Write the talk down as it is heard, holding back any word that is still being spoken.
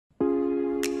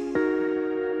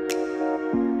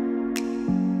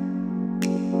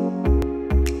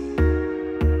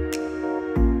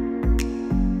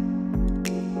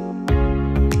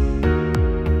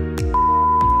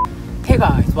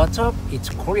what's up? It's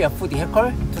Korea Foodie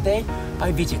Hacker. Today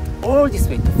I visit all this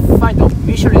way to find out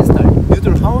Michelin style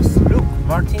noodle house. Look,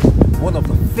 Martin, one of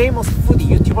the famous foodie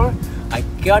YouTuber. I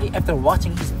got it after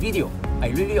watching his video. I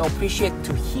really appreciate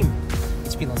to him.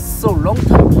 It's been a so long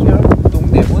time here,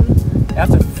 Dongdaemun.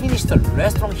 After finish the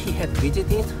restaurant he had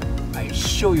visited, I'll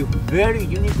show you very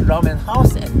unique ramen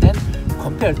house and then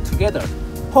compare together.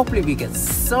 Hopefully we get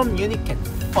some unique and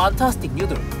fantastic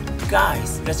noodle.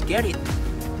 Guys, let's get it!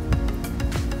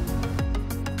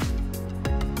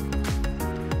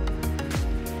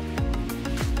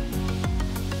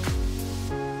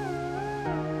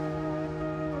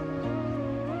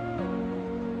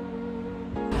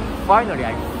 Finally,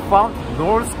 I found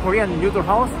North Korean noodle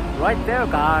house right there,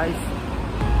 guys.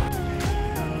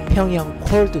 Pyongyang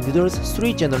cold noodles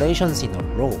 3 generations in a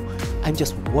row. I'm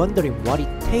just wondering what it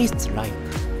tastes like.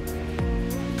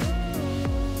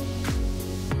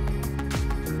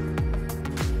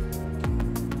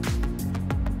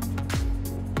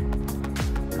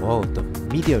 Oh, the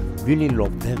media really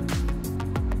love them.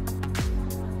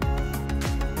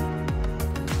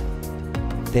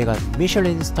 They got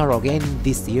Michelin star again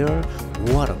this year.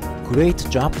 What a great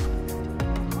job!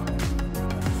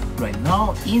 Right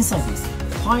now, inside is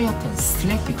quiet and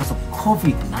slack because of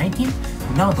COVID-19.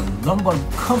 Now the number of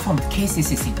confirmed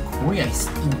cases in Korea is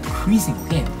increasing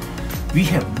again. We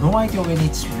have no idea when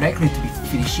it's likely to be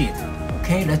finished.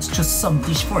 Okay, let's choose some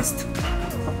dish first.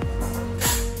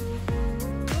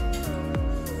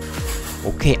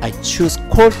 Okay, I choose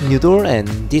cold noodle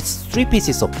and these 3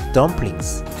 pieces of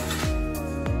dumplings.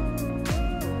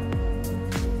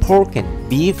 Pork and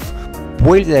beef,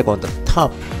 boiled egg on the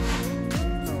top.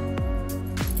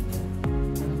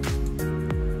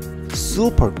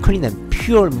 Super clean and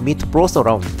pure meat broth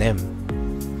around them.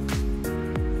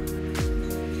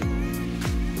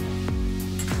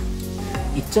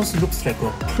 It just looks like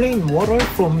a plain water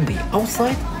from the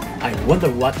outside. I wonder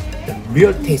what the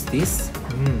real taste is.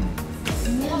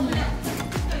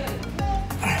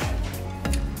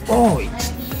 Oh, it's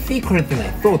thicker than I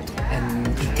thought, and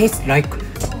it tastes like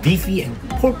beefy and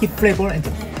porky flavor at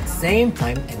the same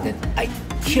time. And then I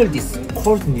kill these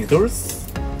cold noodles.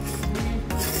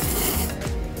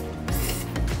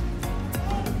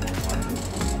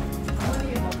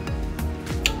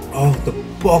 Oh, the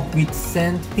buckwheat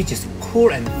sandwich is cool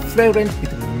and fragrant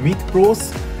with meat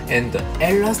broth, and the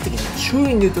elastic and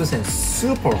chewy noodles and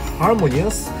super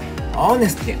harmonious.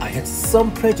 Honestly, I had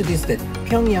some prejudice that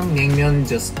Pyongyang Naengmyeon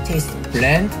just tastes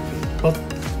bland, but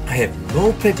I have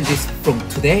no prejudice from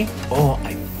today. Oh,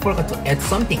 I forgot to add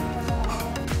something.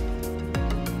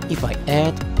 If I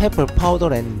add pepper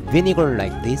powder and vinegar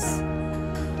like this,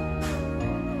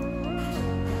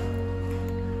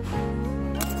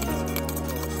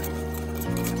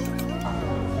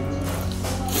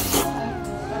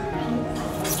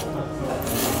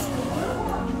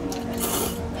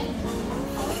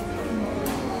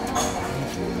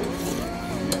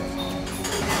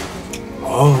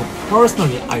 oh,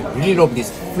 personally, I really love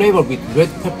this flavor with red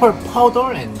pepper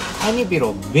powder and tiny bit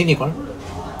of vinegar.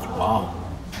 Wow.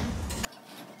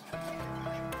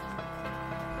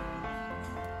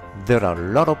 There are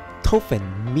a lot of tofu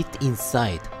and meat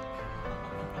inside.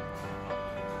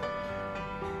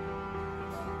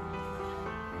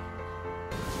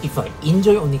 If I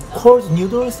enjoy only cold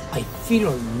noodles, I feel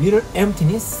a little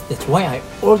emptiness. That's why I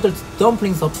ordered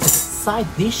dumplings up as a side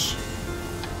dish.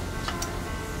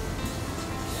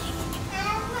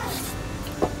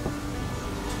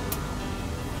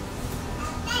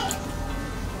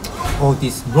 Oh,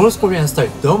 this North Korean style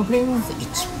dumplings,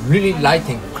 it's really light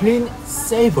and clean,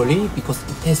 savory because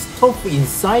it has tofu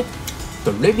inside.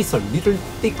 The wrap is a little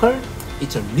thicker,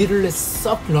 it's a little less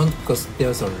succulent because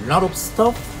there's a lot of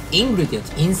stuff,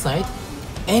 ingredients inside.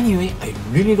 Anyway, I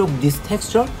really love this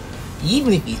texture.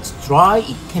 Even if it's dry,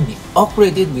 it can be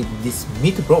upgraded with this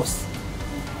meat broth.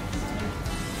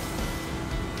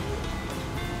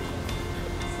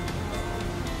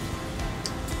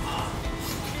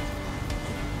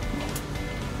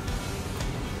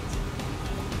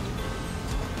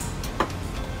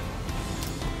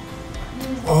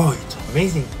 Oh, it's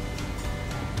amazing.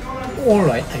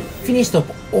 Alright, I finished up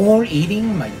all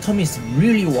eating. My tummy is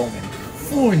really warm and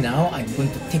full now. I'm going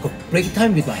to take a break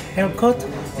time with my haircut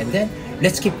and then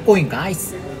let's keep going,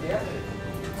 guys.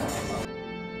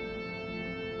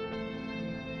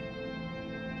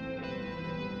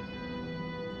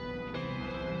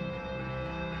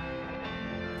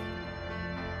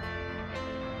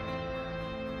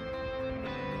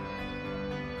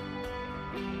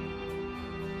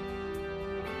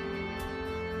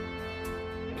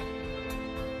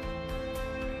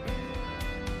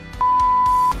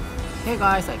 Hey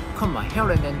guys, I cut my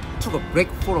hair and then took a break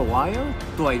for a while.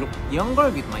 Do I look younger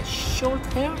with my short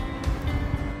hair?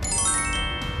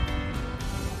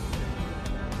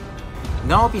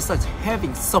 Now besides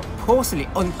having supposedly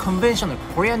unconventional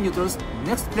Korean noodles,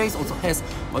 next place also has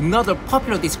another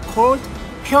popular dish called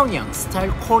Pyongyang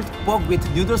style cold buckwheat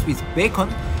noodles with bacon.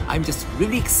 I'm just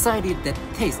really excited that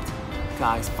taste.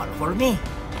 Guys, follow me.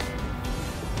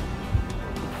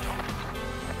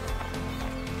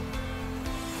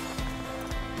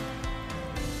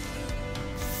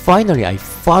 Finally, I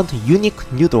found a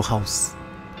unique noodle house.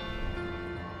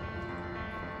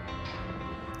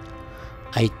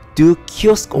 I do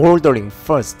kiosk ordering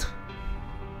first.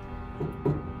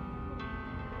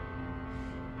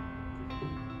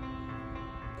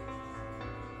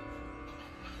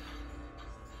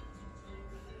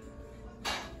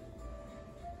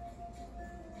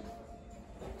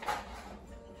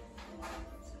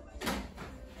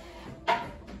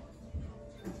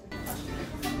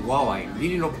 Wow, I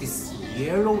really love this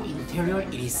yellow interior.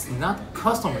 It is not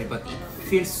customary, but it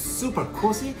feels super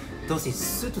cozy. Thus it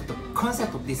suits the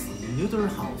concept of this noodle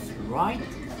house, right?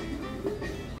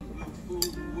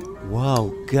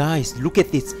 Wow, guys, look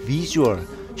at this visual.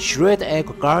 Shredded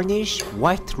egg garnish,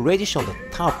 white radish on the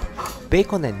top,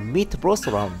 bacon and meat roast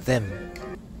around them.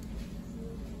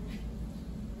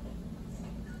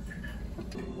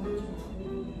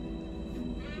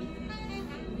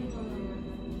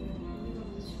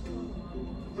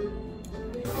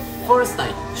 First,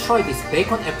 I tried this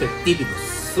bacon after dipping the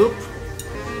soup.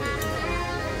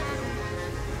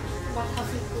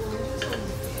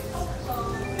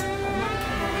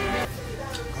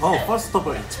 Oh, first of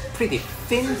all, it's pretty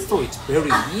thin, so it's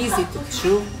very easy to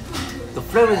chew. The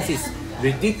fragrance is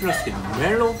ridiculously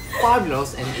mellow,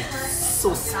 fabulous, and it's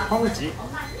so spongy.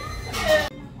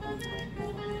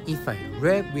 If I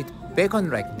wrap with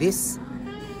bacon like this,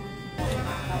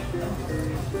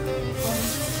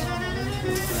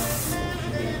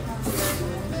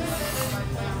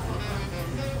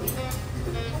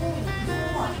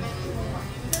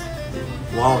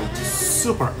 wow, it's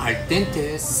super al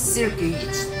dente, silky,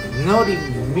 it's nutty,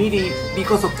 meaty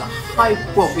because of the high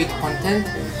buckwheat content.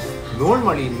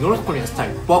 Normally, North Korean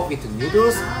style buckwheat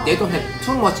noodles, they don't have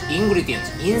too much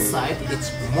ingredients inside.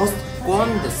 It's most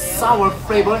gone the sour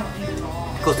flavor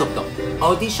because of the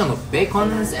addition of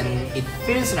bacons, and it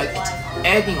feels like it's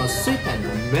adding a sweet and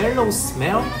mellow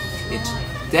smell. It's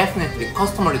definitely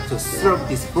customary to serve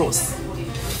this broth.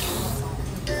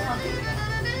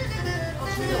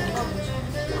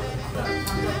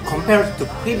 Compared to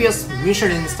previous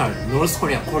Michelin-star North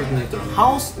Korean cold noodle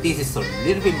house, this is a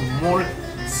little bit more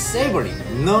savory,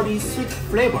 nutty, sweet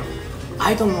flavor.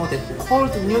 I don't know that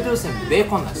cold noodles and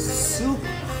bacon are super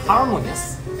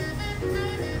harmonious.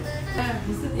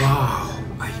 Wow,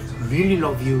 I really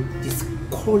love you. These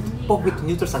cold buckwheat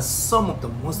noodles are some of the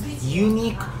most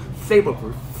unique,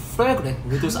 flavorful, fragrant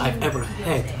noodles I've ever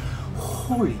had.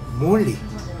 Holy moly!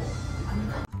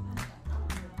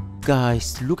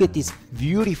 Guys, look at this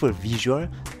beautiful visual.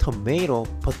 Tomato,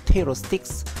 potato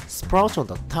sticks, sprouts on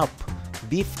the top,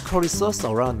 beef curry sauce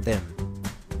around them.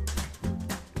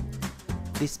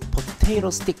 This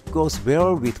potato stick goes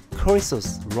well with curry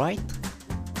sauce, right?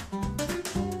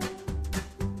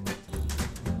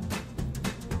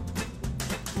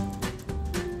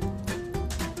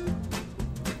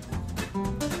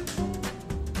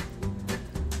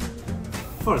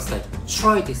 First, I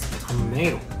try this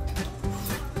tomato.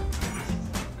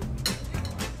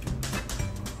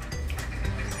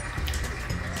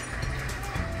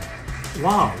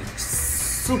 Wow, it's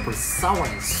super sour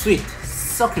and sweet,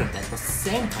 succulent at the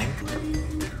same time.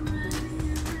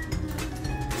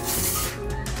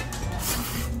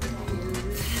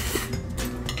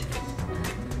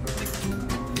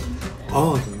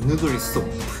 Oh, the noodle is so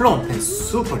plump and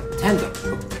super tender.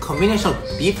 The combination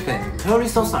of beef and curry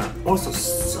sauce are also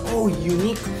so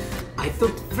unique. I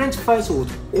thought French fries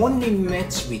would only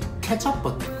match with ketchup,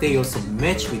 but they also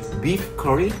match with beef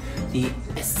curry. The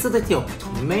acidity of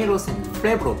tomatoes and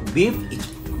flavor of beef is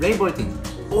flavored in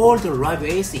all the right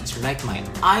ways. It's like my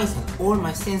eyes and all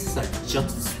my senses are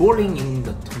just swirling in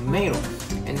the tomato.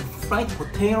 And fried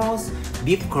potatoes,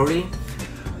 beef curry.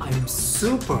 I'm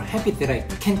super happy that I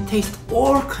can taste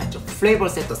all kinds of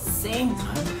flavors at the same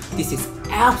time. This is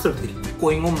absolutely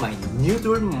going on my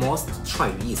noodle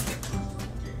must-try list.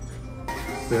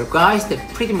 Well guys, that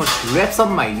pretty much wraps up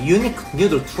my unique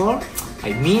noodle tour.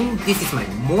 I mean, this is my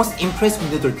most impressive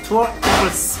noodle tour ever,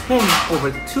 spanning over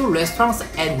 2 restaurants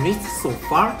at least so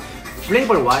far.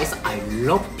 Flavor-wise, I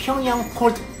love Pyongyang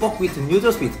cold buckwheat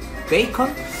noodles with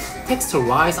bacon.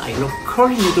 Texture-wise, I love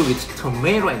curry noodle with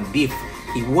tomato and beef.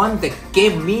 The one that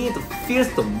gave me the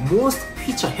feels the most,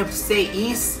 which I have to say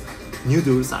is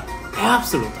noodles are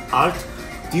absolute art.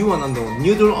 Do you wanna know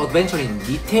noodle adventure in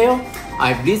detail?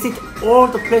 I visit all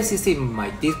the places in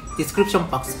my description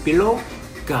box below.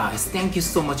 Guys, thank you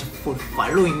so much for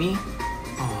following me.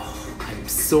 I'm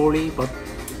sorry, but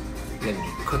let me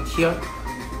cut here.